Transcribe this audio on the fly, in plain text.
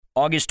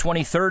August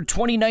 23rd,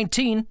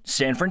 2019,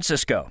 San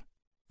Francisco.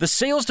 The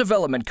Sales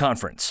Development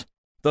Conference,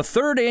 the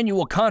third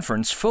annual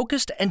conference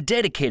focused and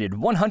dedicated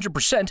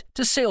 100%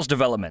 to sales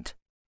development.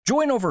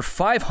 Join over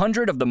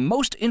 500 of the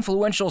most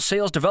influential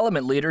sales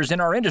development leaders in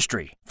our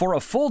industry for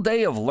a full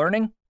day of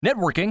learning,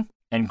 networking,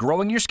 and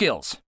growing your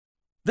skills.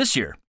 This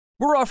year,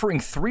 we're offering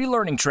 3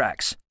 learning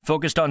tracks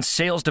focused on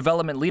sales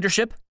development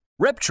leadership,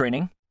 rep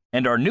training,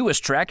 and our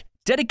newest track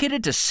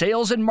dedicated to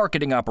sales and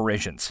marketing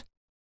operations.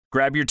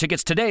 Grab your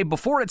tickets today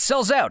before it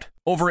sells out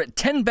over at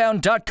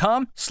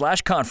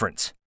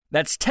tenbound.com/conference.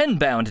 That's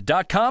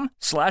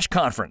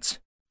tenbound.com/conference.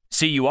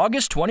 See you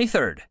August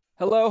 23rd.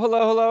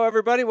 Hello,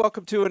 everybody.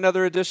 Welcome to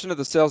another edition of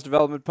the Sales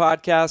Development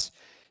Podcast.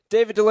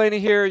 David Delaney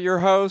here, your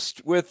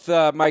host, with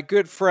my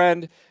good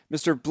friend,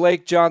 Mr.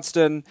 Blake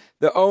Johnston,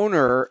 the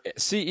owner,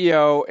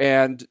 CEO,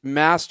 and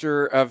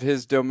master of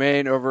his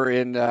domain over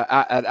in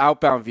at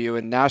Outbound View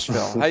in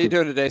Nashville. How you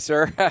doing today,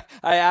 sir?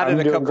 I added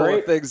a couple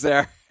of things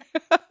there.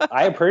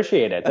 I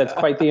appreciate it. That's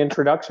quite the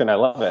introduction. I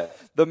love it.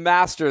 The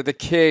master, the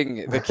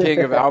king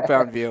of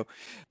Outbound View.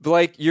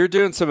 Blake, you're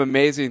doing some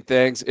amazing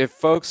things. If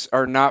folks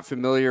are not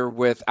familiar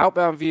with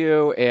Outbound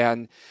View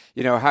and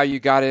how you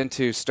got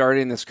into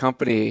starting this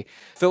company,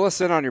 fill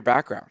us in on your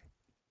background.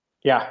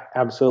 Yeah,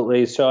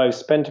 absolutely. So I've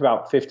spent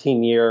about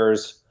 15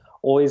 years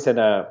always in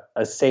a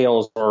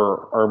sales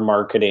or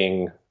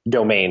marketing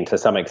domain to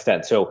some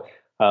extent. So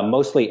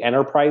mostly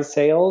enterprise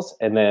sales,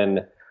 and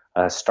then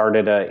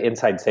started an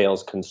inside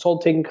sales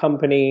consulting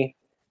company.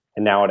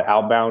 And now at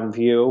Outbound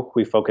View,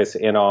 we focus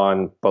in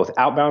on both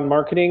outbound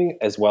marketing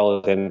as well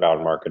as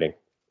inbound marketing.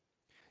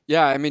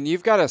 Yeah, I mean,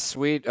 you've got a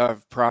suite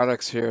of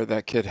products here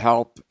that could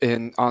help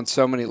on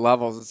so many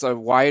levels. It's a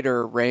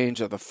wider range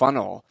of the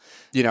funnel.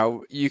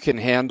 You can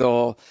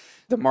handle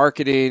the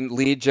marketing,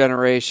 lead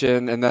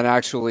generation, and then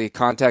actually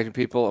contacting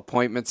people,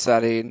 appointment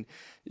setting.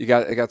 You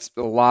got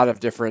a lot of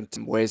different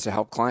ways to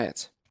help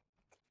clients.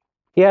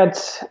 Yeah,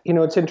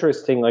 it's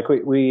interesting. Like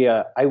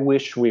I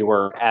wish we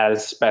were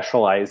as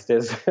specialized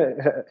as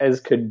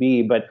as could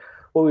be, but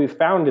what we've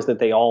found is that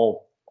they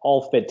all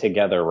fit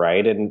together,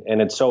 right? And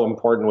it's so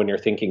important when you're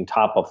thinking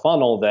top of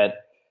funnel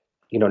that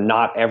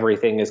not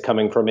everything is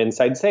coming from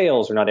inside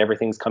sales or not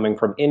everything's coming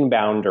from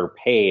inbound or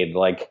paid.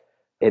 Like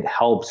it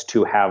helps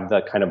to have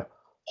the kind of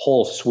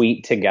whole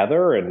suite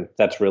together, and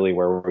that's really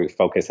where we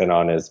focus in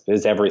on is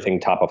everything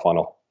top of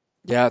funnel.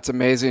 Yeah, it's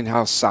amazing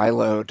how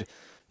siloed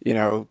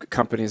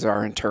companies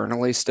are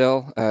internally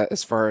still,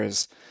 as far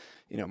as,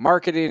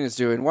 marketing is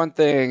doing one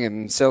thing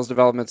and sales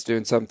development's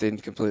doing something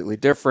completely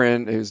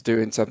different, who's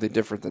doing something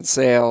different than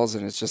sales.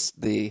 And it's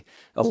just the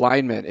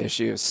alignment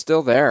issue is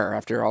still there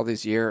after all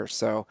these years.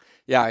 So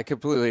yeah, I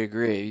completely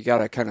agree. You got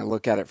to kind of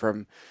look at it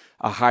from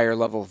a higher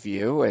level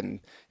view and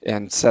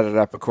set it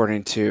up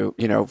according to,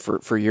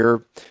 for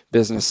your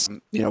business,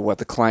 what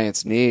the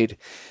clients need.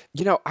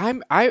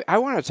 I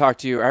want to talk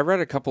to you. I read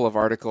a couple of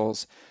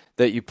articles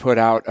that you put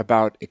out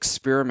about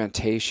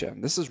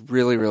experimentation. This is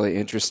really, really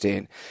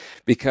interesting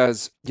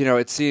because,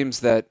 it seems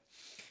that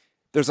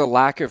there's a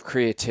lack of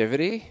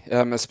creativity,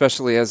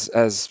 especially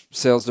as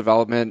sales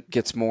development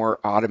gets more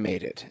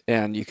automated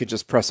and you could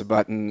just press a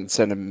button and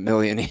send a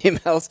million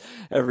emails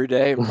every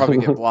day and probably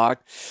get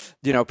blocked.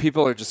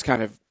 People are just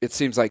kind of, it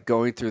seems like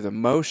going through the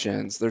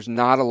motions. There's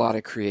not a lot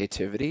of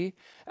creativity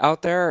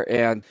out there.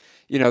 And,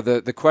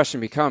 the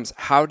question becomes,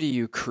 how do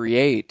you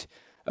create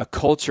a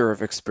culture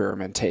of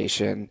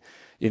experimentation,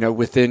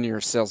 within your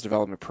sales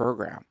development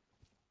program?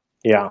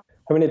 Yeah.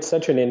 I mean, it's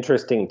such an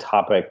interesting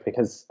topic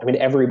because,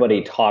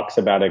 everybody talks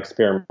about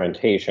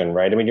experimentation,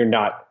 right? You're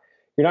not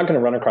going to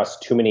run across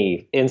too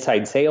many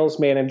inside sales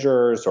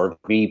managers or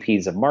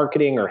VPs of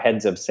marketing or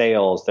heads of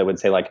sales that would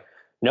say like,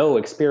 no,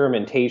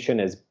 experimentation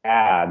is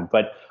bad.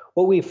 But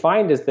what we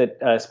find is that,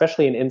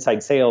 especially in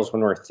inside sales,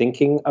 when we're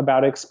thinking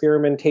about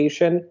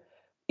experimentation,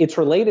 it's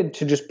related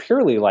to just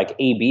purely like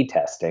A/B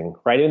testing,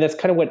 right? And that's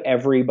kind of what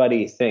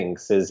everybody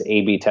thinks is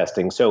A/B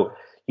testing. So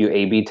you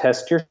A/B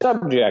test your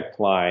subject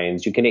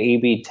lines, you can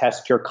A/B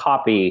test your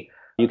copy,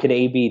 you can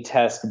A/B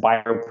test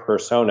buyer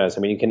personas.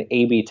 You can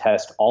A/B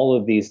test all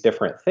of these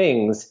different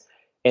things.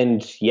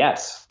 And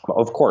yes,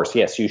 of course,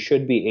 yes, you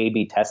should be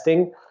A/B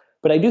testing.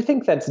 But I do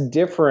think that's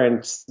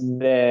different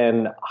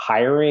than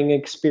hiring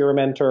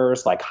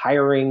experimenters, like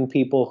hiring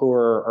people who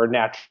are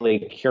naturally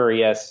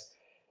curious,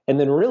 and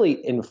then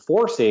really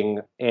enforcing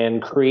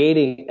and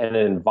creating an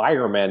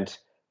environment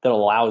that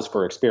allows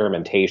for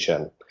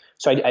experimentation.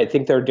 So I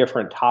think there are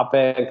different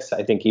topics.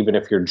 I think even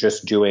if you're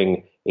just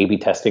doing A/B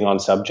testing on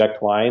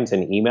subject lines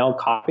and email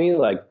copy,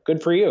 like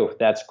good for you,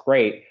 that's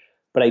great.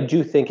 But I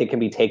do think it can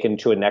be taken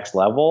to a next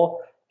level.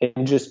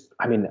 And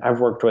I've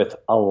worked with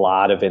a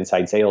lot of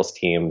inside sales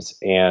teams,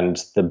 and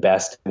the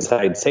best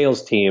inside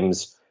sales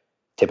teams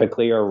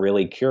typically are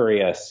really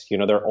curious.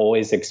 They're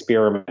always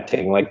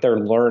experimenting, like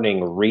they're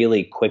learning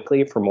really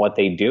quickly from what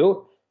they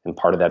do. And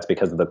part of that's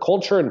because of the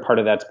culture, and part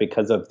of that's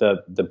because of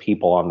the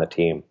people on the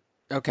team.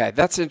 Okay,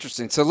 that's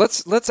interesting. So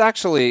let's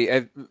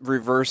actually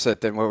reverse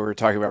it than what we were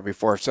talking about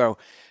before. So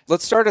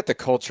let's start at the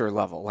culture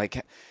level.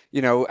 Like,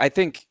 I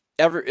think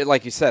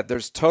like you said,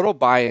 there's total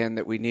buy-in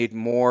that we need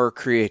more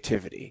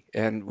creativity,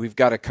 and we've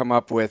got to come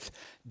up with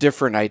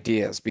different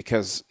ideas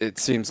because it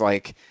seems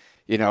like,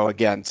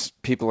 again,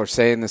 people are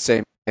saying the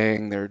same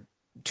thing. They're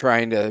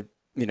trying to,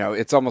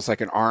 it's almost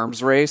like an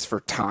arms race for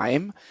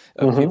time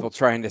of Mm-hmm. people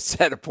trying to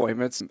set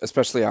appointments,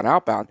 especially on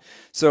outbound.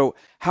 So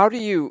how do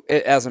you,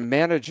 as a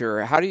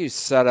manager, how do you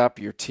set up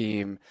your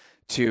team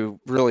to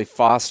really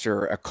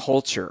foster a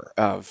culture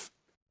of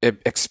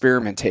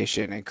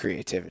experimentation and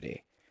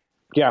creativity?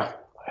 Yeah.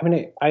 I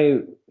mean,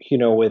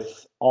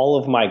 with all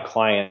of my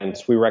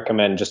clients, we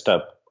recommend just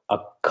a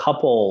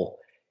couple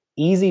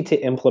easy to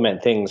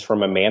implement things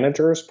from a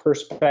manager's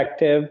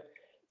perspective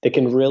that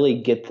can really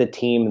get the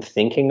team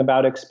thinking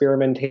about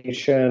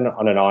experimentation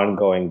on an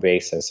ongoing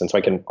basis. And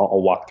so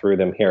I'll walk through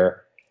them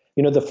here.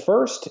 The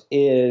first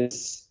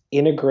is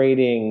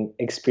integrating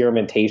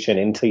experimentation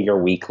into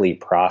your weekly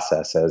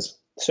processes.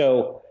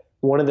 So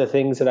one of the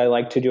things that I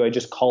like to do, I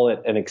just call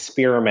it an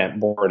experiment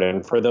board.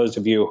 And for those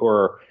of you who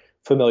are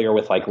familiar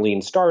with like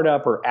lean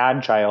startup or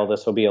agile,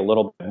 this will be a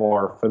little bit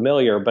more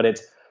familiar, but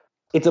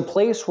it's a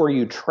place where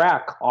you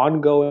track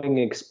ongoing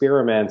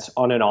experiments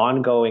on an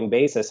ongoing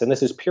basis. And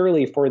this is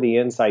purely for the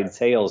inside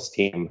sales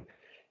team.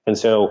 And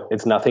so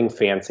it's nothing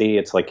fancy.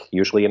 It's like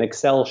usually an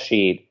Excel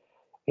sheet.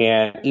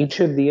 And each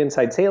of the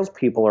inside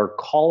salespeople are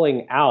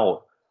calling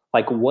out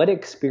like what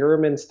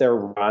experiments they're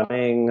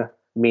running,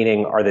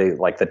 meaning are they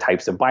like the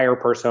types of buyer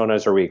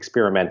personas? Are we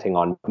experimenting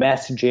on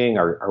messaging?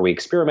 Are we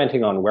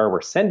experimenting on where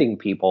we're sending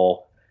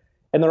people?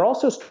 And they're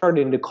also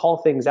starting to call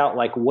things out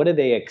like, what are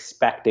they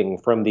expecting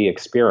from the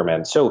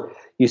experiment? So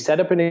you set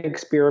up an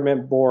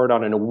experiment board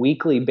on a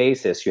weekly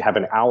basis. You have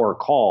an hour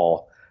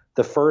call.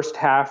 The first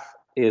half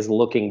is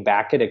looking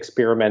back at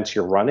experiments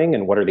you're running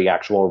and what are the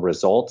actual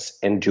results.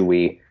 And do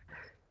we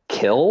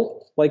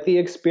kill like the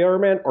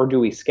experiment or do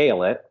we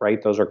scale it,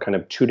 right? Those are kind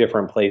of two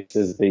different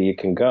places that you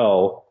can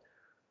go.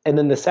 And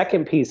then the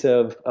second piece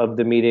of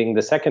the meeting,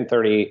 the second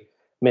 30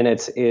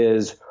 minutes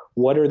is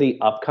what are the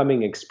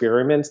upcoming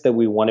experiments that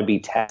we want to be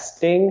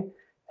testing?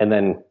 And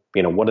then,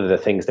 what are the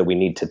things that we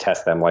need to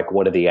test them? Like,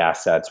 what are the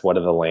assets? What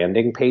are the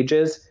landing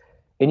pages?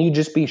 And you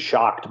just be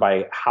shocked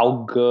by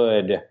how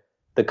good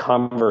the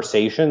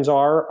conversations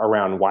are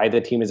around why the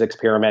team is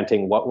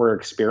experimenting, what we're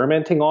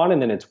experimenting on.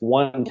 And then it's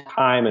one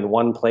time and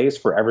one place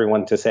for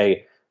everyone to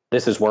say,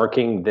 this is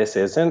working, this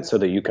isn't, so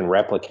that you can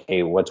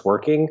replicate what's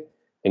working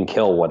and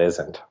kill what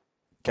isn't.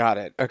 Got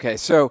it. Okay.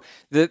 So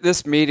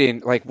this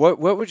meeting, like what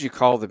would you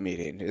call the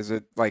meeting? Is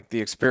it like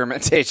the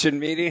experimentation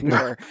meeting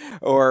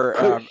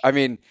I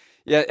mean,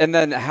 yeah. And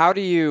then how do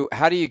you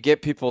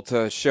get people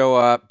to show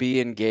up, be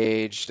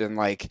engaged and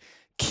like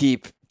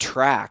keep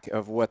track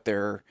of what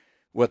they're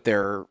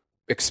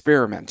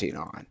experimenting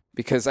on?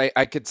 Because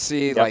I could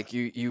see like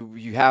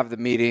you have the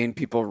meeting,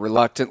 people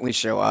reluctantly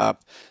show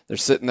up, they're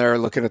sitting there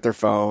looking at their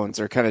phones,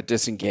 they're kind of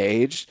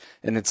disengaged,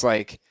 and it's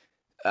like,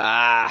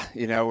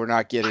 we're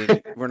not getting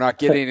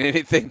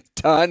anything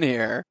done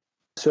here.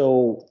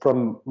 So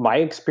from my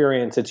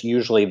experience, it's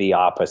usually the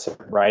opposite,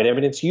 right? I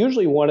mean, it's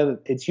usually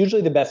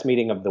the best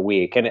meeting of the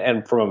week.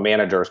 And from a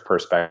manager's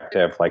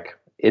perspective, like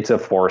it's a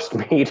forced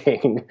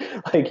meeting.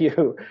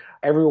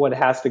 Everyone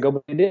has to go,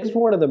 but it is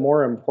one of the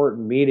more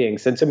important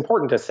meetings. It's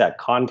important to set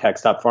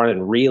context up front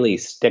and really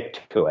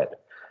stick to it.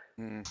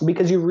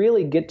 Because you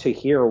really get to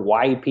hear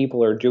why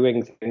people are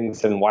doing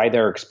things and why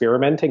they're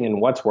experimenting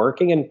and what's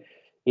working. And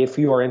if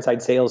your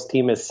inside sales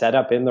team is set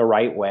up in the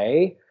right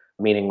way,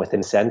 meaning with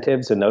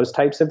incentives and those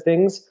types of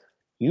things,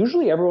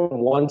 usually everyone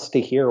wants to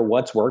hear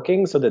what's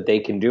working so that they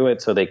can do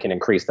it, so they can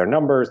increase their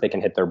numbers, they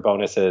can hit their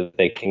bonuses,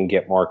 they can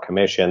get more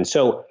commission.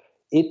 So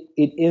it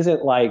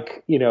isn't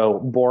like,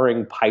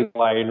 boring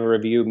pipeline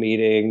review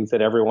meetings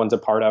that everyone's a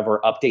part of or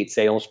update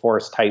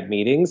Salesforce type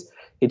meetings.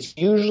 It's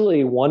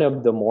usually one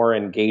of the more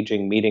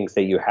engaging meetings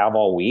that you have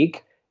all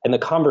week. And the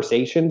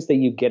conversations that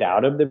you get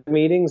out of the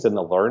meetings and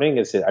the learning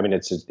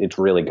it's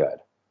really good.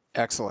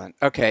 Excellent.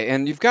 Okay.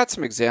 And you've got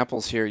some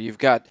examples here. You've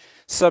got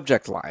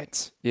subject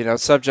lines.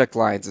 Subject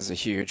lines is a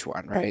huge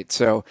one, right?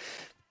 So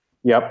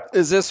yep.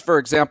 Is this, for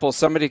example,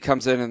 somebody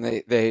comes in and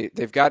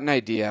they've got an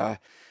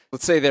idea.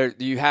 Let's say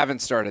you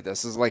haven't started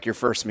this. This is like your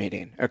first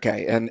meeting.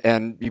 Okay.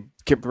 And you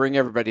can bring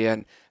everybody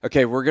in.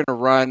 Okay, we're going to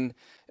run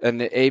an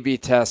A/B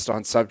test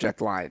on subject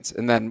lines.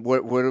 And then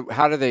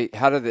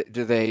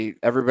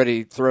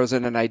everybody throws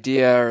in an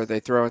idea or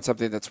they throw in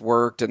something that's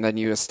worked and then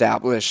you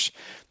establish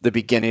the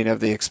beginning of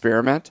the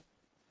experiment?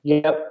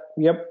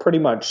 Yep, pretty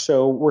much.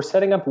 So we're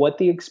setting up what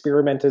the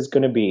experiment is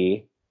going to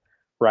be,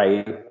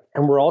 right?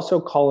 And we're also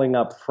calling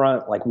up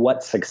front like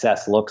what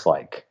success looks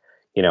like.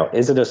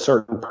 Is it a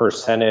certain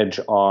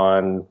percentage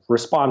on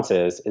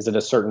responses? Is it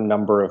a certain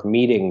number of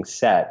meetings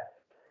set?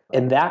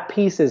 And that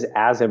piece is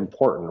as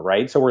important,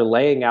 right? So we're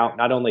laying out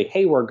not only,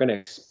 hey, we're going to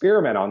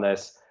experiment on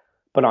this,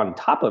 but on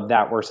top of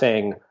that, we're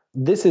saying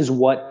this is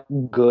what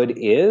good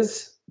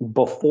is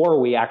before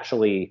we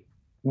actually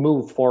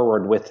move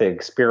forward with the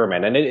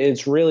experiment. And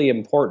it's really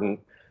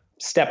important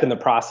step in the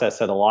process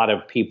that a lot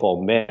of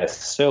people miss.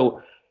 So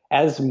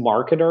as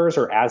marketers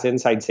or as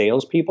inside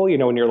salespeople,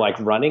 when you're like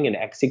running and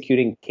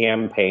executing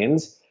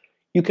campaigns,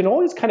 you can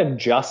always kind of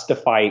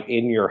justify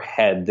in your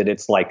head that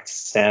it's like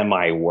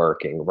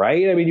semi-working,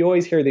 right? I mean, you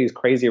always hear these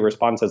crazy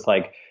responses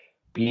like,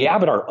 yeah,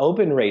 but our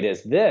open rate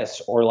is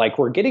this, or like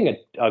we're getting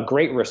a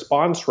great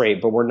response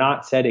rate, but we're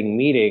not setting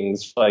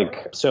meetings.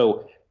 Like,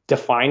 so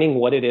defining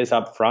what it is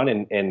up front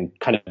and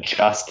kind of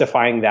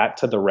justifying that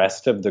to the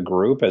rest of the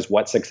group as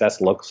what success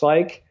looks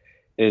like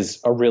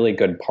is a really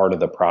good part of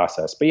the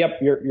process. But yep,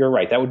 you're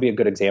right. That would be a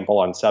good example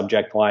on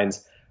subject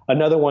lines.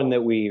 Another one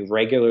that we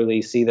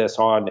regularly see this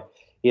on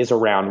is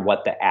around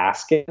what the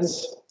ask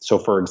is. So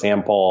for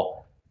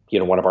example,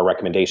 one of our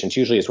recommendations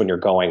usually is when you're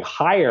going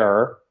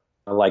higher,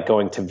 like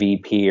going to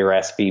VP or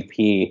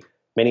SVP,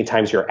 many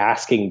times you're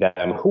asking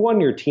them, who on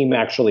your team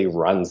actually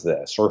runs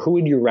this? Or who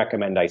would you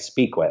recommend I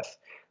speak with?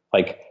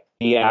 Like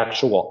the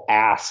actual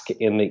ask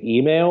in the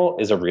email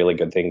is a really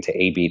good thing to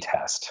A/B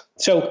test.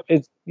 So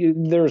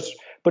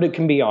but it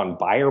can be on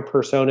buyer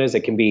personas.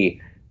 It can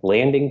be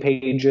landing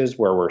pages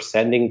where we're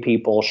sending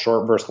people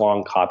short versus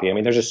long copy. I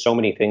mean, there's just so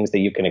many things that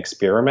you can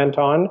experiment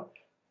on.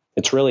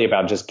 It's really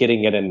about just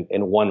getting it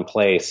in one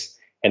place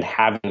and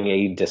having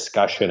a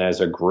discussion as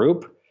a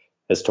group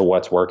as to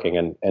what's working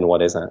and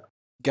what isn't.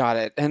 Got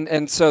it.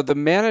 And so the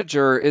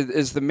manager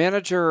is the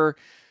manager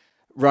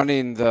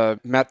running the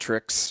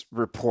metrics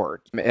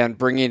report and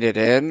bringing it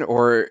in,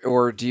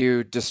 or do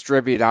you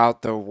distribute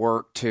out the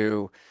work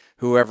to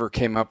whoever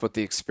came up with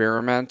the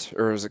experiment,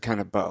 or is it kind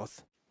of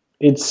both?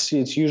 It's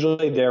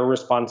usually their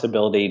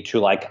responsibility to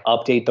like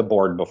update the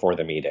board before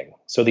the meeting.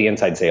 So the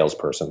inside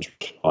salesperson's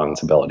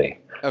responsibility.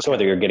 Okay. So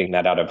whether you're getting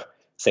that out of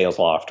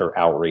SalesLoft or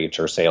Outreach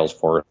or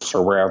Salesforce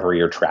or wherever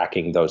you're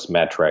tracking those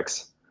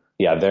metrics,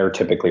 yeah, they're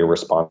typically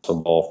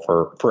responsible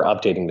for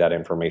updating that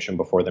information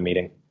before the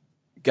meeting.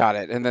 Got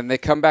it. And then they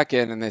come back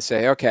in and they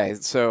say, okay,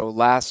 so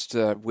last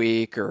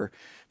week or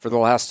for the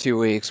last 2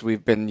 weeks,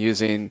 we've been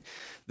using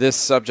this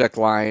subject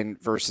line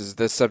versus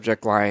this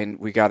subject line.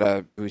 We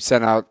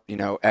sent out,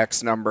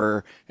 X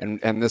number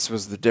and this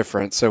was the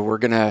difference. So we're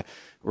going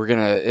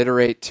to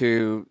iterate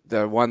to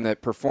the one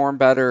that performed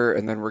better.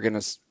 And then we're going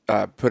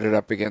to put it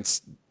up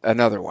against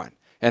another one.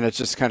 And it's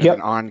just kind of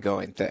an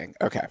ongoing thing.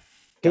 Okay.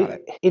 Got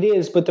it. It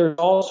is, but there's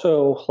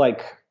also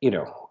like,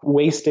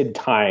 wasted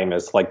time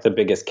is like the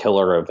biggest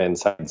killer of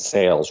inside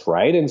sales,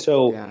 right? And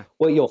so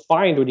what you'll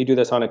find when you do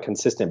this on a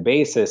consistent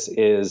basis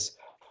is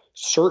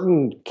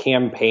certain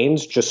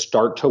campaigns just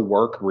start to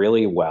work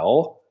really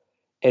well.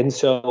 And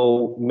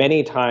so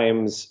many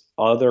times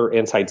other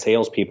inside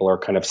salespeople are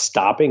kind of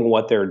stopping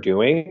what they're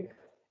doing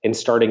and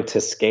starting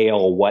to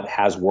scale what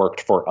has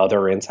worked for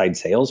other inside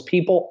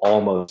salespeople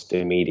almost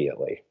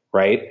immediately,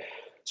 right?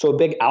 So a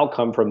big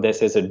outcome from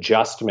this is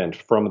adjustment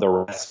from the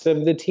rest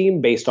of the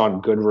team based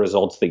on good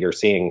results that you're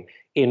seeing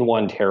in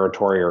one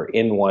territory or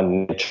in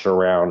one niche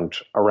around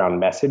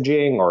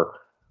messaging or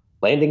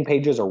landing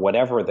pages or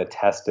whatever the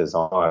test is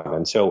on.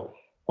 And so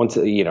once,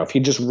 if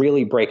you just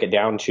really break it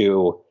down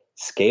to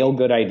scale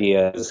good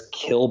ideas,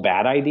 kill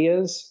bad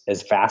ideas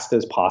as fast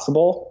as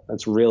possible,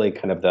 that's really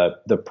kind of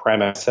the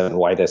premise and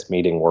why this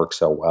meeting works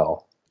so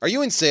well. Are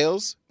you in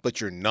sales,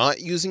 but you're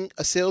not using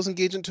a sales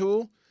engagement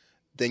tool?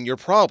 Then you're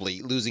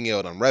probably losing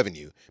out on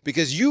revenue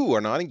because you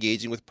are not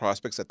engaging with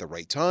prospects at the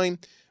right time,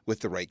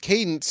 with the right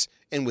cadence,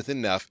 and with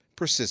enough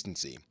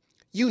persistency.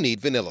 You need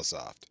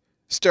VanillaSoft.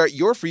 Start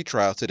your free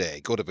trial today.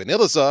 Go to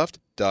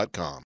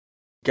vanillasoft.com.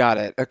 Got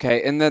it.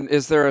 Okay. And then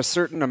is there a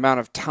certain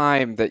amount of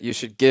time that you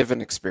should give an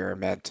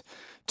experiment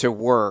to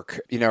work?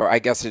 I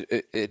guess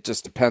it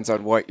just depends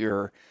on what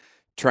you're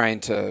trying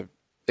to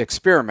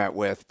experiment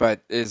with,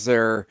 but is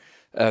there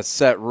a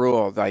set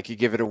rule, like you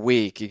give it a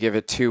week, you give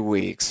it 2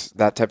 weeks,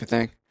 that type of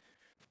thing?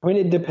 I mean,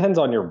 it depends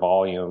on your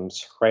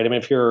volumes, right? I mean,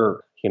 if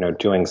you're,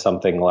 doing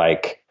something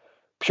like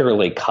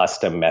purely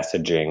custom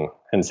messaging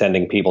and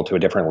sending people to a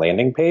different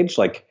landing page,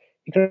 like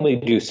you can only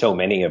do so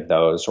many of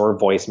those, or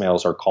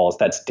voicemails or calls.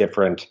 That's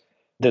different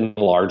than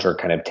larger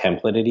kind of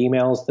templated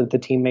emails that the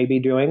team may be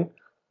doing.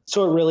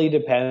 So it really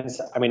depends.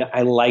 I mean,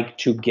 I like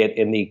to get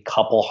in the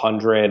couple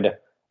hundred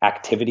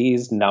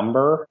activities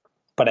number,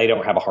 but I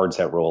don't have a hard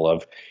set rule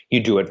of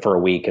you do it for a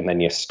week and then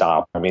you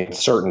stop. I mean,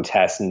 certain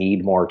tests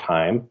need more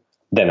time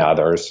than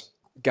others.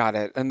 Got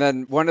it. And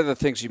then one of the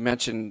things you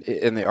mentioned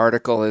in the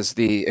article is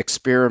the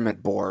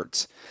experiment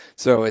boards.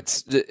 So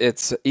it's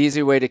an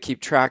easy way to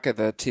keep track of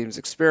the team's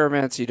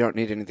experiments. You don't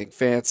need anything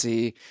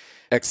fancy.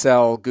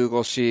 Excel,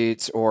 Google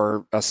Sheets,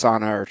 or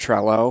Asana or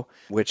Trello,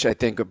 which I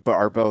think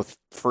are both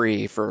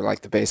free for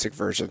like the basic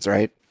versions,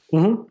 right?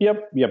 Mm-hmm.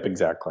 Yep,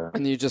 exactly.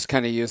 And you just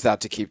kind of use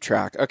that to keep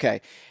track.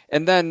 Okay.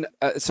 And then,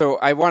 so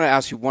I want to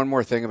ask you one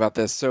more thing about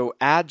this. So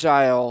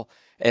agile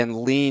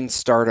and lean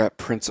startup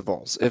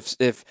principles,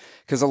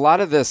 because a lot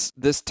of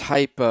this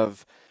type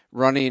of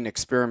running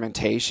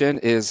experimentation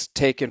is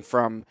taken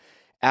from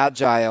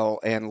agile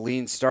and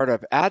lean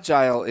startup.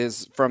 Agile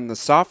is from the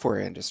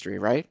software industry,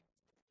 right?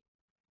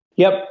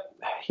 Yep.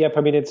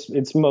 I mean,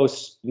 it's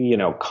most,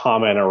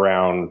 common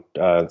around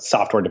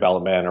software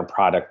development or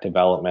product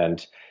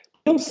development.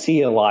 you'll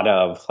see a lot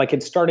of, like,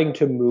 it's starting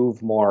to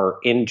move more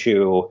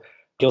into,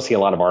 you'll see a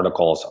lot of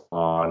articles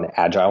on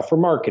agile for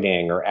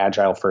marketing or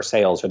agile for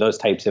sales or those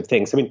types of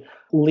things. I mean,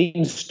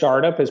 lean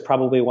startup is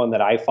probably one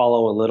that I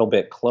follow a little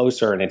bit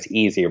closer, and it's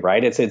easy,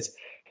 right? It's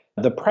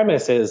the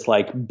premise is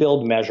like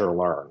build, measure,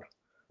 learn.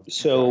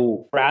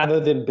 So rather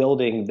than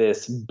building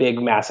this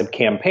big, massive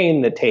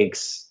campaign that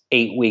takes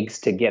 8 weeks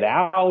to get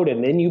out,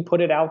 and then you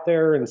put it out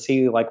there and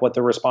see like what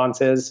the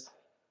response is,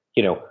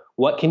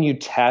 what can you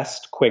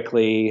test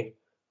quickly?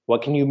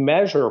 What can you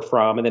measure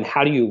from? And then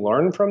how do you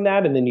learn from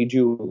that? And then you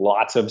do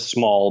lots of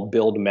small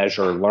build,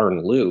 measure,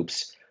 learn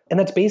loops. And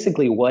that's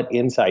basically what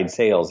inside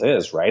sales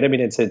is, right? I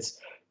mean, it's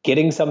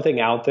getting something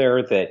out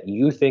there that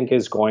you think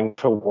is going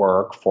to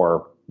work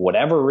for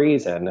whatever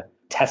reason,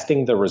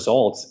 testing the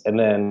results, and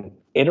then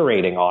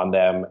iterating on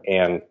them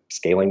and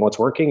scaling what's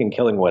working and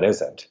killing what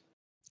isn't.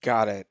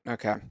 Got it.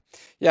 Okay.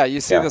 Yeah,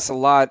 you see this a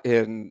lot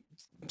in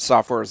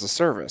software as a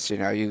service.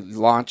 You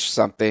launch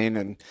something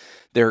and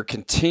they're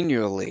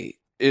continually,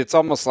 it's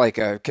almost like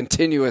a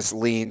continuous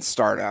lean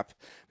startup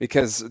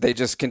because they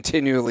just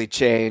continually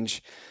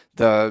change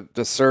the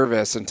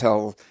service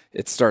until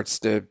it starts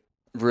to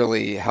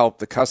really help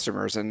the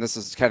customers. And this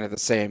is kind of the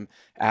same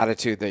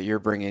attitude that you're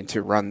bringing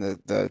to run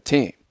the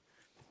team.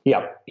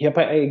 Yep.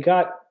 I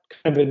got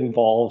kind of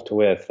involved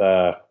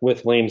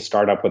with lean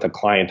startup with a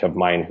client of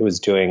mine who is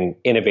doing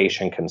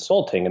innovation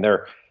consulting, and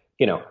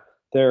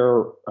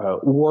they're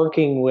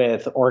working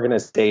with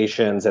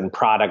organizations and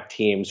product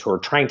teams who are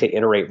trying to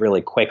iterate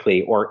really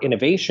quickly, or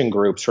innovation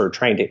groups who are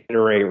trying to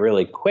iterate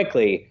really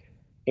quickly.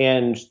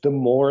 And the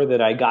more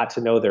that I got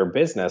to know their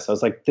business, I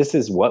was like, this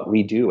is what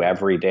we do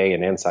every day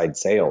in inside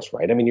sales,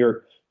 right? I mean,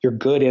 your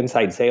good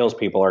inside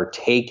salespeople are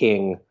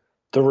taking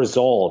the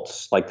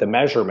results, like the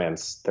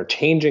measurements, they're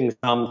changing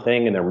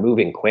something and they're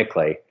moving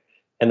quickly.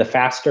 And the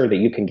faster that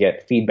you can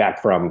get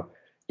feedback from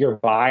your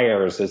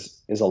buyers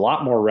is a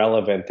lot more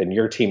relevant than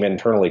your team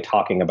internally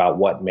talking about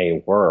what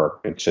may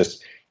work. It's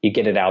just, you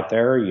get it out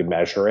there, you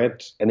measure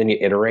it, and then you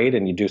iterate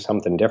and you do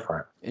something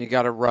different. You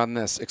got to run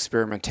this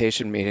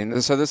experimentation meeting.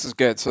 So this is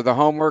good. So the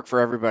homework for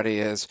everybody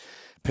is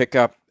pick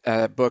up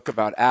a book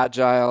about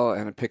agile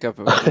and pick up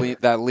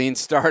that lean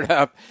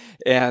startup.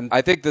 And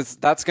I think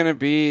that's going to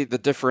be the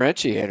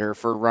differentiator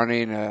for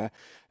running a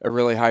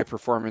really high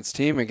performance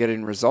team and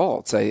getting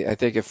results. I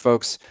think if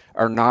folks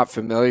are not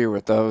familiar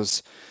with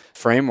those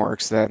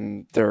frameworks,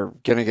 then they're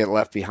going to get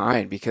left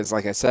behind because,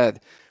 like I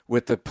said,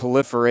 with the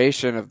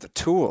proliferation of the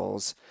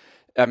tools,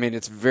 I mean,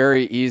 it's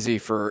very easy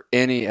for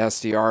any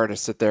SDR to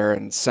sit there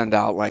and send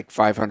out like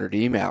 500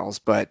 emails.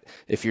 But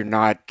if you're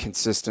not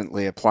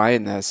consistently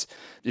applying this,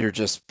 you're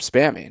just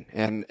spamming.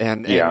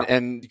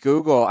 And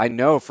Google, I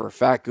know for a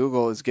fact,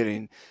 Google is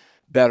getting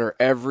better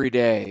every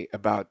day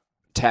about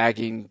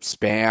tagging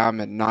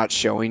spam and not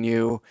showing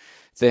you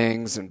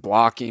things and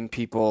blocking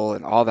people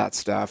and all that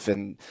stuff.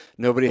 And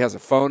nobody has a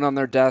phone on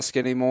their desk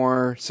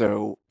anymore.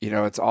 So,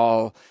 it's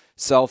all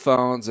cell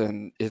phones,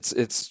 and it's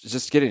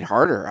just getting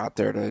harder out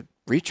there to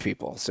reach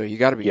people. So you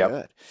got to be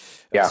good.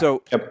 Yeah.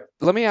 So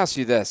let me ask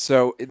you this.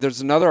 So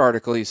there's another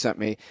article you sent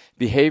me,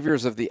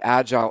 Behaviors of the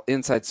Agile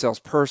Inside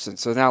Salesperson.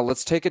 So now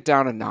let's take it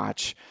down a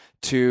notch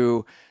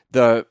to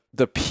the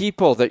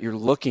people that you're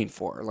looking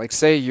for. Like,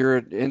 say you're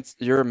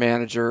a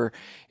manager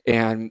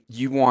and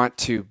you want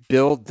to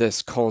build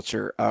this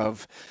culture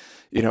of,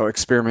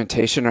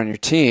 experimentation on your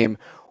team.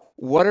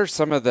 What are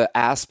some of the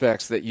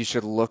aspects that you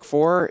should look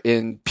for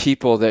in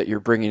people that you're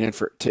bringing in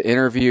to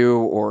interview,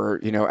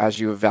 or, as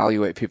you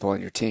evaluate people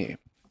on your team?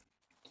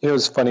 It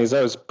was funny, as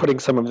I was putting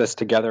some of this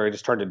together, I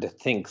just started to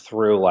think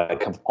through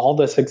like of all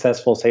the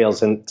successful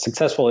sales and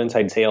successful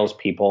inside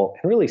salespeople,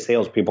 and really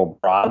salespeople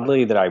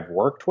broadly that I've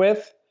worked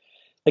with.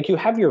 Like, you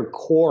have your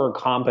core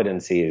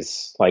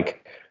competencies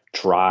like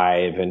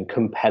drive and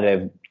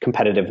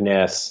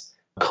competitiveness,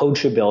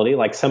 coachability,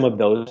 like some of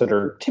those that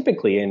are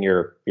typically in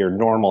your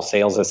normal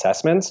sales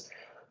assessments.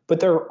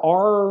 But there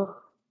are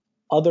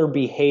other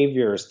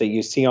behaviors that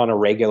you see on a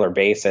regular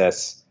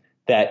basis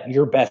that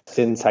your best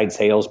inside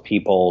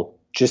salespeople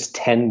just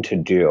tend to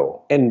do.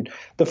 And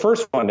the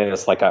first one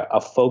is like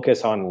a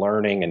focus on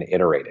learning and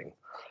iterating,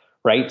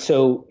 right?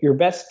 So your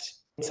best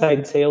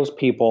inside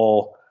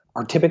salespeople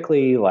are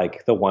typically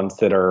like the ones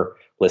that are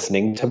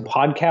listening to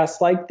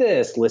podcasts like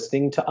this,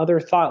 listening to other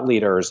thought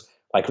leaders,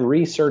 like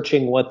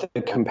researching what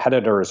the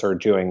competitors are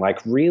doing, like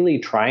really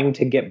trying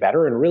to get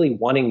better and really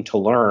wanting to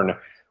learn,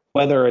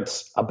 whether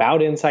it's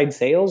about inside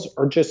sales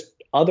or just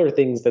other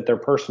things that they're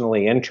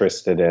personally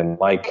interested in.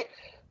 Like,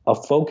 a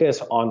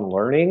focus on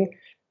learning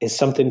is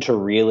something to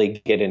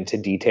really get into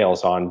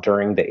details on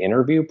during the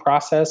interview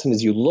process. And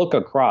as you look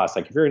across,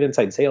 like if you're an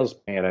inside sales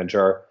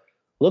manager,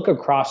 look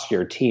across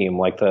your team,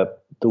 like the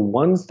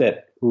ones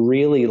that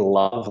really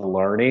love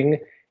learning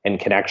and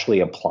can actually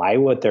apply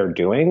what they're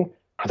doing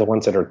are the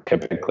ones that are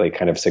typically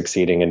kind of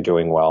succeeding and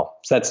doing well.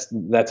 So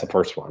that's the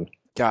first one.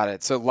 Got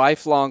it. So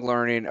lifelong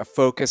learning, a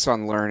focus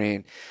on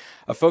learning,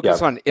 a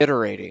focus on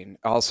iterating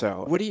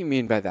also. What do you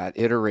mean by that,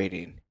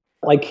 iterating?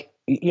 Like,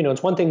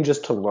 it's one thing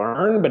just to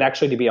learn, but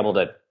actually to be able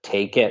to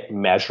take it,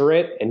 measure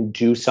it, and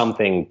do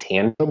something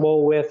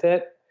tangible with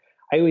it.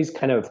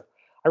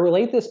 I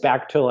relate this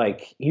back to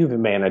like you've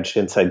managed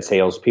inside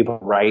salespeople,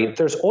 right?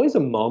 There's always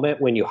a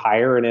moment when you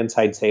hire an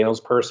inside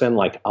salesperson,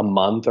 like a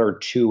month or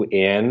two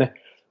in,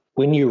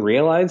 when you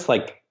realize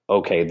like,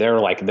 okay, they're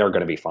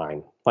going to be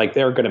fine. Like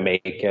they're going to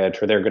make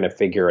it or they're going to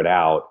figure it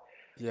out.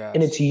 Yes.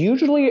 And it's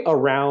usually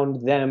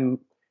around them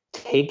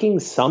taking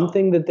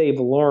something that they've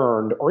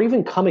learned or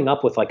even coming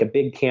up with like a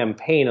big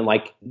campaign and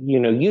like,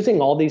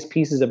 using all these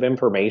pieces of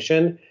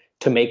information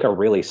to make a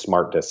really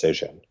smart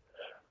decision.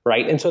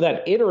 Right. And so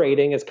that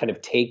iterating is kind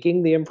of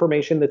taking the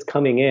information that's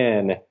coming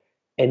in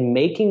and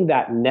making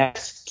that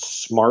next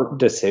smart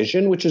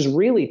decision, which is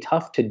really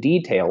tough to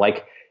detail.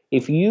 Like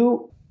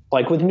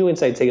with new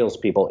inside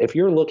salespeople, if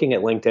you're looking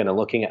at LinkedIn and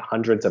looking at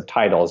hundreds of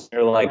titles,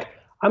 you're like,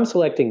 I'm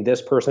selecting this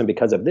person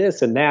because of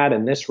this and that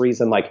and this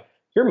reason, like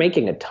you're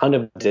making a ton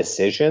of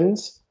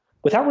decisions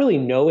without really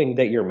knowing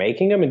that you're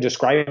making them and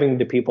describing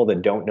to people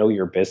that don't know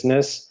your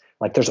business.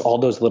 Like there's all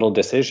those little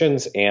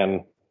decisions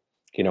and,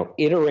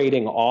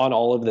 iterating on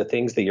all of the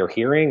things that you're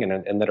hearing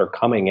and that are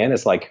coming in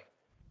is like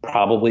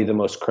probably the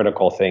most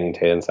critical thing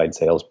to inside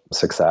sales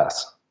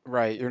success.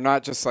 Right. You're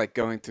not just like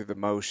going through the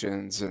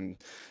motions and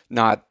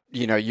not,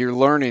 you're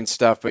learning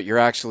stuff, but you're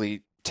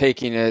actually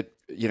taking it,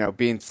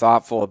 being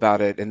thoughtful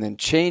about it and then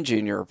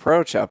changing your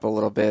approach up a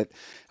little bit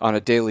on a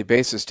daily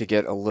basis to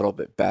get a little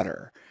bit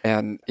better.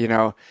 And,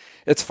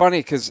 it's funny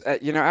because,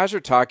 as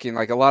you're talking,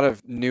 like a lot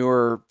of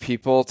newer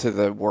people to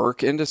the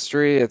work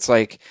industry, it's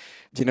like,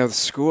 the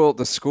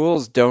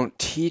schools don't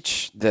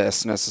teach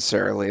this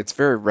necessarily. It's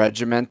very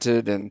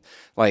regimented. And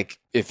like,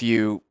 if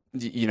you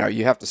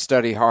have to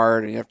study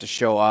hard and you have to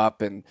show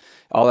up and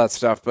all that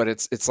stuff, but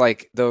it's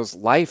like those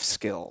life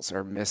skills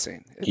are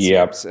missing.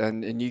 Yep.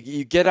 And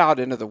you get out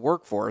into the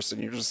workforce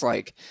and you're just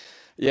like,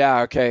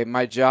 yeah, okay,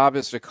 my job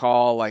is to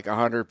call like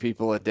 100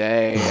 people a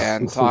day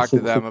and talk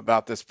to them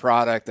about this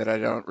product that I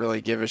don't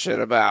really give a shit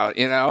about,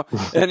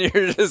 and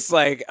you're just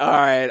like, all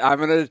right, I'm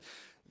going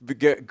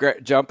to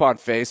jump on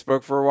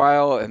Facebook for a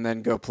while and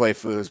then go play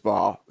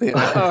foosball,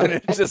 and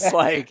it's just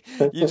like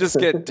you just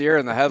get deer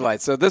in the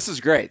headlights. So this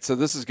is great. So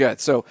this is good.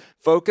 So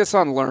focus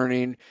on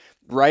learning,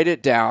 write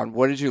it down.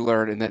 What did you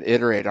learn? And then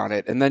iterate on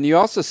it. And then you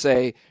also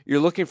say you're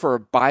looking for a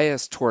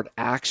bias toward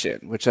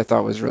action, which I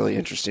thought was really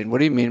interesting. What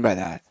do you mean by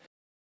that?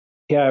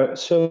 Yeah.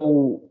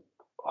 So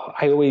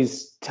I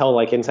always tell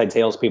like inside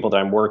salespeople that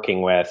I'm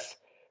working with,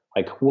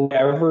 like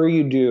whatever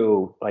you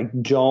do, like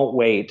don't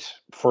wait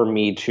for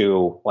me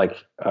to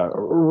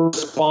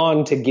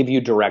respond to give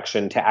you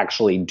direction to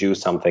actually do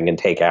something and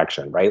take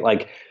action, right?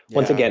 Like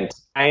once again,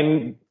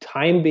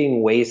 time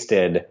being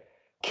wasted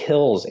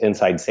kills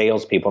inside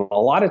salespeople.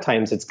 A lot of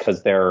times it's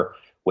because they're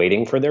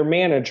waiting for their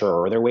manager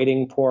or they're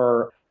waiting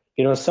for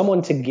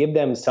someone to give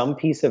them some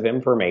piece of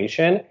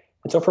information.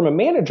 And so from a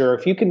manager,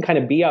 if you can kind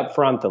of be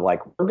upfront that like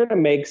we're going to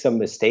make some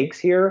mistakes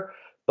here,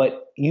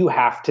 but you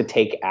have to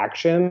take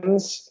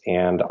actions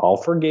and I'll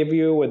forgive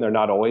you. And they're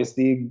not always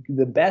the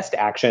best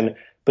action,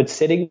 but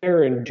sitting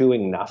there and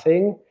doing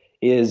nothing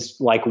is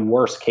like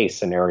worst case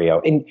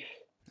scenario. And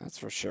that's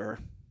for sure.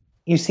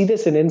 You see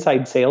this in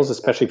inside sales,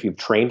 especially if you've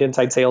trained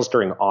inside sales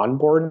during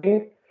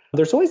onboarding.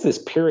 There's always this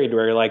period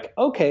where you're like,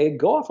 okay,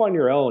 go off on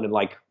your own and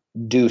like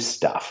do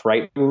stuff,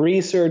 right?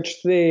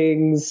 Research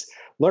things,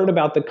 learn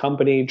about the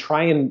company,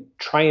 try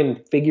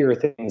and figure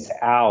things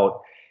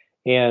out.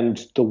 And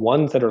the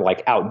ones that are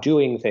like out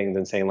doing things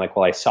and saying like,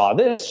 well, I saw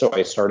this, so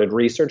I started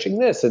researching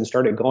this and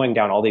started going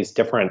down all these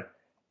different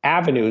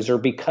avenues, or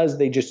because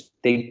they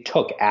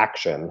took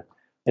action.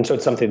 And so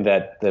it's something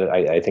that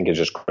I think is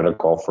just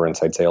critical for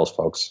inside sales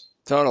folks.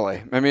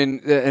 Totally. I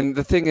mean, and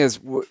the thing is,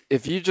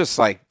 if you just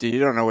like, you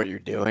don't know what you're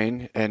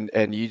doing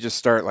and you just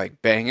start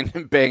like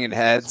banging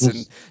heads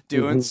and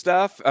doing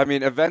stuff. I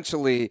mean,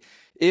 eventually,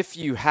 if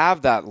you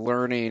have that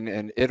learning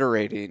and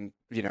iterating,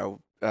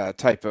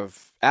 type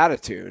of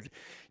attitude,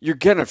 you're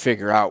going to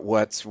figure out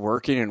what's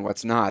working and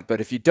what's not.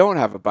 But if you don't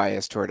have a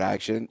bias toward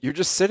action, you're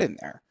just sitting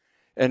there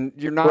and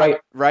you're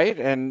not right.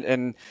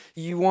 And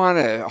you want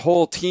a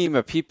whole team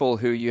of people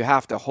who you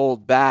have to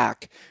hold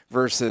back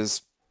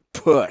versus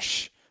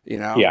push.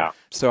 Yeah.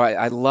 So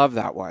I love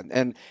that one.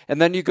 And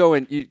then you go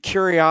and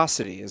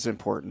curiosity is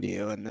important to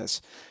you in this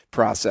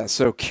process.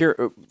 So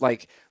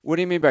what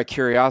do you mean by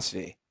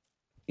curiosity?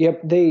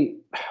 Yep.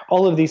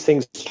 All of these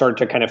things start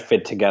to kind of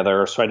fit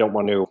together. So I don't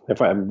want to, if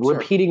I'm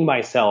repeating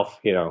myself,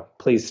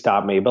 please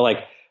stop me.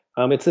 But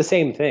it's the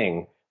same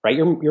thing, right?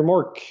 You're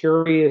more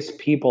curious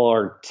people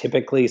are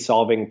typically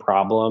solving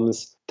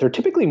problems. They're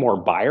typically more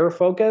buyer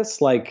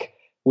focused. Like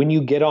when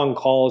you get on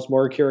calls,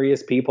 more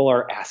curious people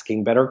are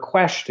asking better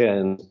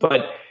questions,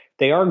 but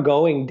they are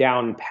going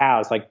down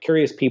paths like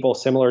curious people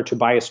similar to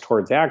bias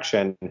towards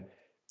action.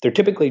 They're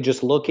typically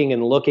just looking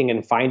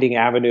and finding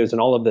avenues,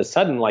 and all of a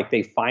sudden, like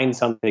they find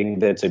something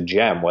that's a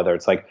gem, whether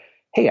it's like,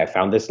 hey, I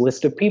found this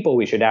list of people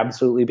we should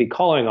absolutely be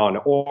calling on,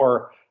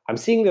 or I'm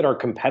seeing that our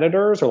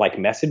competitors are like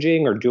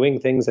messaging or doing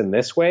things in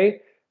this way,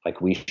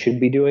 like we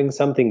should be doing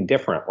something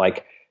different.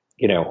 Like,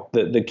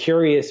 the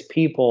curious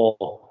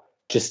people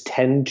just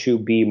tend to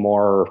be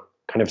more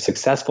kind of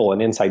successful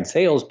in inside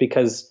sales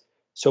because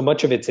so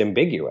much of it's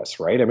ambiguous,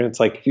 right? I mean, it's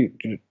like you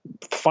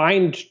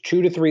find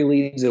 2 to 3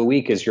 leads a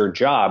week is your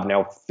job.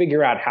 Now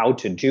figure out how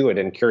to do it.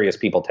 And curious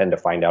people tend to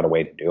find out a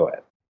way to do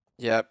it.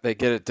 Yep, they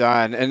get it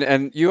done.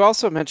 And you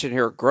also mentioned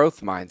here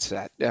growth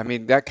mindset. I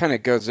mean, that kind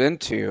of goes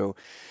into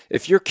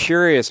if you're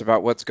curious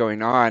about what's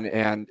going on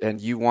and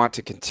you want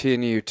to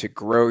continue to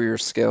grow your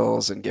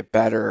skills and get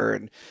better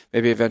and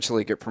maybe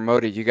eventually get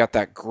promoted, you got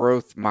that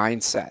growth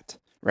mindset,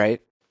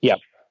 right? Yeah.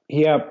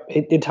 Yeah.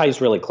 It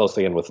ties really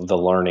closely in with the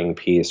learning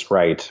piece,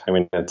 right? I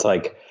mean, it's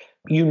like,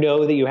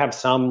 that you have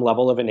some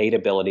level of innate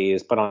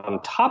abilities, but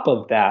on top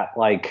of that,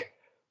 like,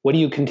 what are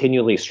you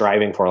continually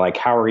striving for? Like,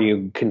 how are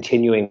you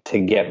continuing to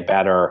get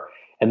better?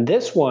 And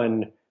this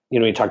one,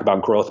 you talk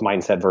about growth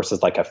mindset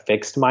versus like a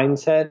fixed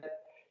mindset.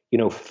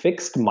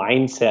 Fixed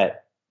mindset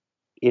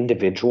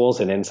individuals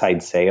in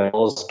inside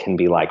sales can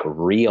be like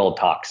real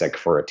toxic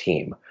for a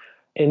team.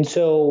 And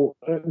so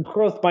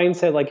growth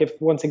mindset, like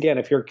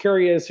if you're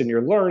curious and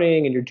you're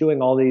learning and you're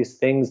doing all these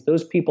things,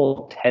 those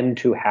people tend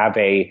to have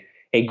a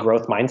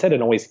growth mindset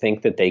and always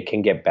think that they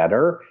can get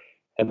better.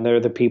 And they're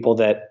the people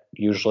that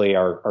usually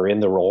are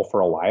in the role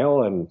for a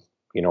while and,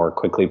 are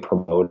quickly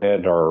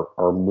promoted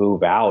or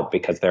move out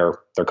because they're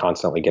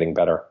constantly getting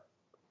better.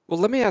 Well,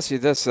 let me ask you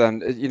this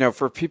then,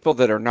 for people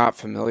that are not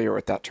familiar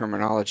with that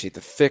terminology,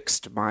 the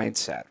fixed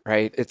mindset,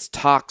 right? It's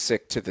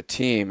toxic to the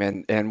team.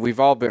 And we've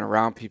all been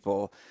around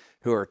people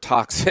who are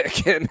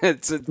toxic and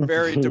it's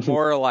very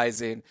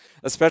demoralizing,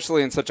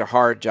 especially in such a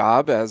hard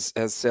job as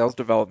sales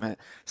development.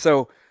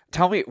 So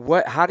tell me,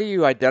 how do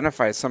you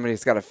identify somebody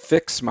who's got a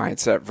fixed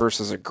mindset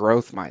versus a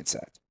growth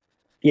mindset?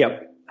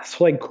 Yeah.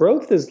 So like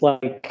growth is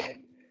like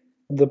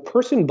the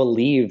person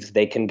believes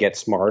they can get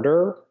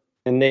smarter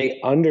and they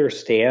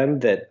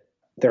understand that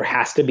there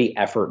has to be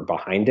effort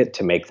behind it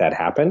to make that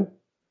happen.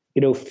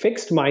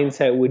 Fixed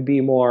mindset would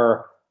be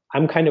more,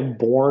 I'm kind of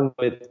born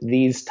with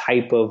these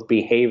type of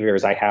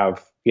behaviors I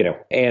have,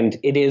 and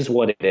it is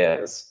what it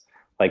is.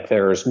 Like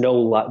there's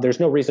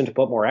no reason to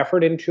put more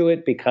effort into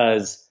it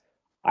because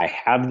I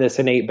have this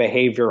innate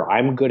behavior.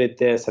 I'm good at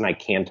this and I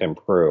can't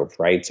improve,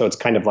 right? So it's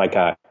kind of like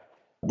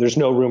there's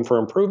no room for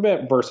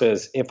improvement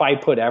versus if I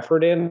put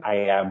effort in,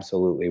 I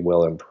absolutely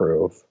will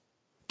improve.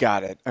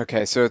 Got it.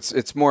 Okay. So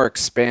it's more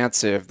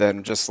expansive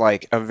than just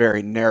like a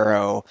very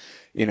narrow,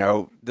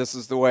 this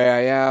is the way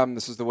I am,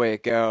 this is the way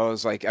it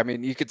goes. Like, I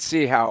mean, you could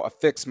see how a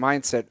fixed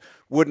mindset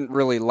wouldn't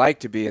really like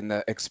to be in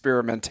the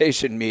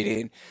experimentation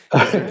meeting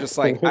because they're just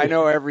like, I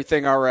know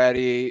everything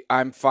already.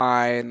 I'm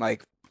fine.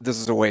 Like, this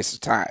is a waste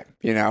of time,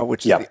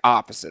 which is the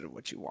opposite of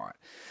what you want.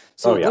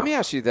 So let me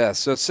ask you this.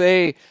 So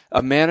say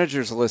a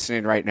manager's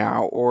listening right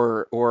now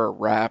or a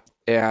rep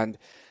and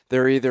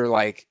they're either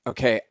like,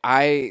 okay,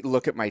 I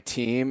look at my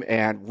team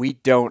and we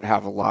don't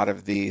have a lot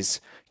of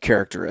these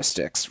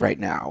characteristics right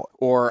now,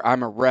 or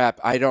I'm a rep,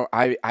 I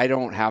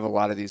don't have a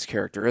lot of these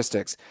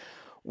characteristics.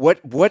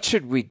 What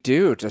should we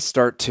do to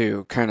start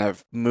to kind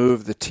of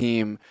move the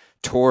team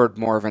toward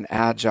more of an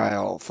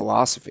agile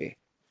philosophy?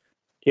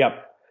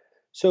 Yep.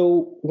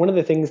 So one of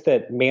the things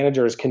that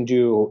managers can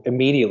do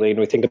immediately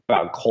when we think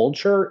about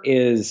culture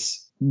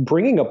is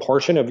bringing a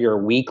portion of your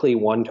weekly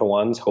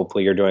one-to-ones,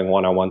 hopefully you're doing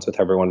one-on-ones with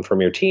everyone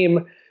from your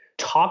team,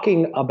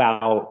 talking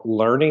about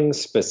learning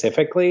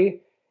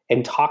specifically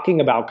and talking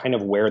about kind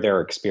of where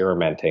they're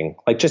experimenting,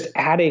 like just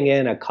adding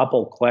in a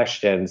couple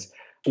questions.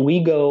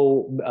 We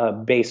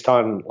go based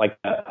on like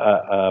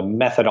a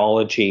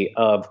methodology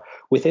of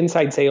with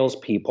inside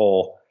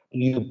salespeople,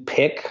 you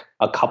pick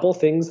a couple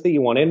things that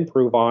you want to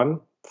improve on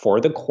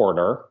for the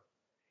quarter.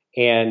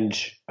 And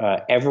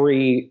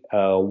every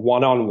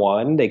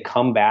one-on-one, they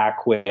come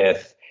back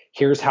with,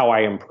 here's how I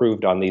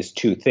improved on these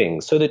 2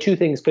 things. So the 2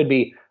 things could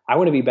be, I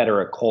want to be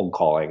better at cold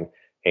calling.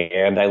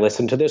 And I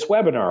listened to this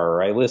webinar,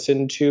 or I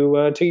listened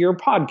to your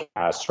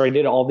podcast, or I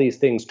did all these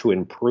things to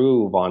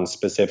improve on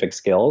specific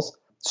skills.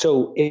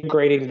 So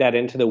integrating that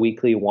into the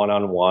weekly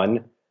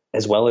one-on-one,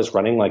 as well as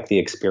running like the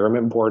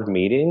experiment board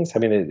meetings, I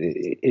mean,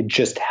 it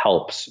just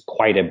helps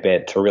quite a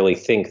bit to really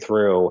think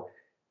through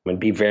and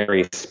be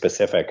very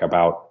specific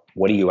about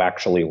what are you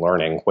actually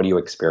learning? What are you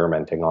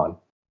experimenting on?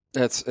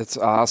 It's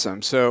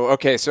awesome. So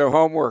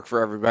homework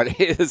for everybody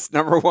is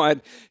number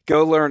 1,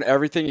 go learn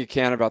everything you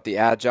can about the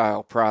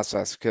agile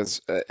process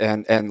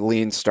and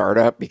lean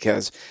startup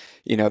because,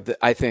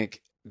 I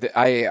think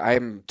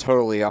I'm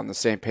totally on the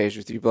same page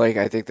with you, Blake.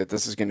 I think that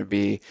this is going to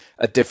be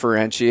a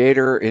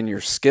differentiator in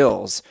your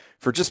skills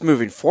for just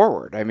moving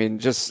forward. I mean,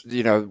 just,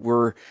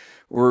 we're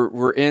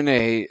in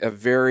a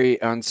very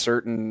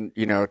uncertain,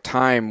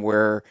 time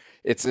where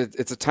it's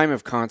a time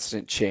of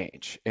constant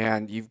change,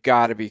 and you've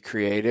got to be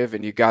creative,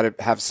 and you've got to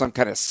have some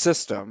kind of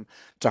system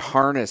to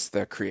harness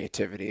the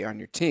creativity on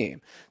your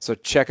team. So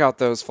check out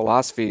those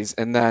philosophies.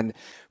 And then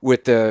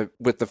with the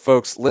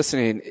folks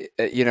listening,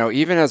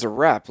 even as a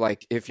rep,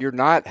 like if you're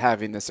not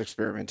having this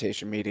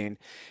experimentation meeting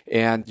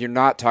and you're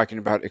not talking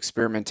about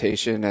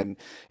experimentation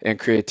and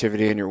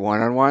creativity in your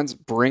one-on-ones,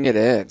 bring it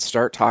in,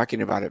 start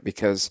talking about it,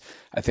 because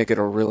I think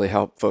it'll really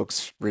help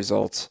folks'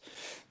 results.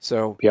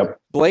 So yep.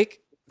 Blake,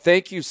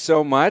 thank you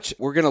so much.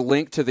 We're going to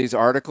link to these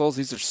articles.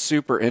 These are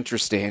super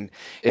interesting,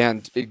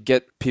 and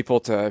get people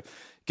to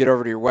get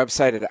over to your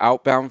website at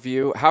Outbound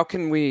View. How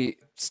can we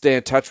stay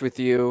in touch with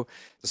you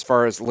as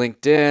far as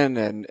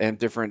LinkedIn and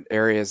different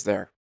areas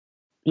there?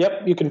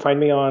 Yep, you can find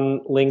me on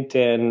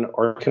LinkedIn,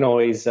 or you can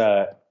always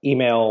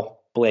email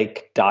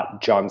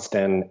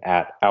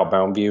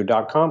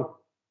blake.johnston@outboundview.com.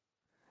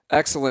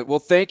 Excellent. Well,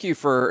 thank you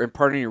for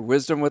imparting your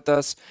wisdom with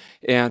us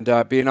and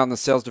being on the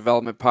Sales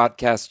Development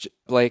Podcast,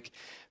 Blake.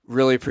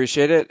 Really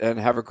appreciate it, and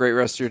have a great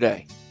rest of your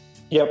day.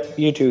 Yep,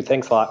 you too.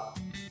 Thanks a lot.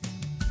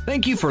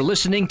 Thank you for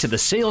listening to the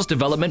Sales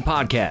Development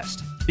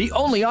Podcast, the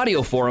only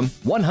audio forum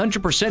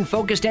 100%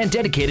 focused and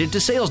dedicated to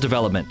sales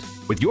development,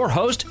 with your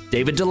host,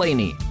 David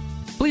Delaney.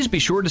 Please be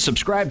sure to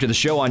subscribe to the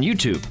show on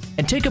YouTube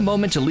and take a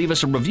moment to leave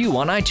us a review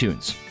on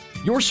iTunes.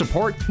 Your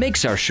support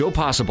makes our show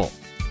possible.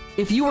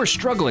 If you are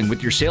struggling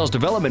with your sales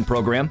development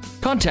program,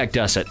 contact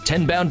us at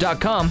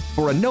 10bound.com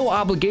for a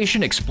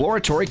no-obligation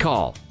exploratory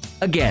call.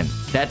 Again,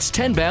 that's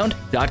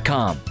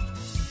 10bound.com.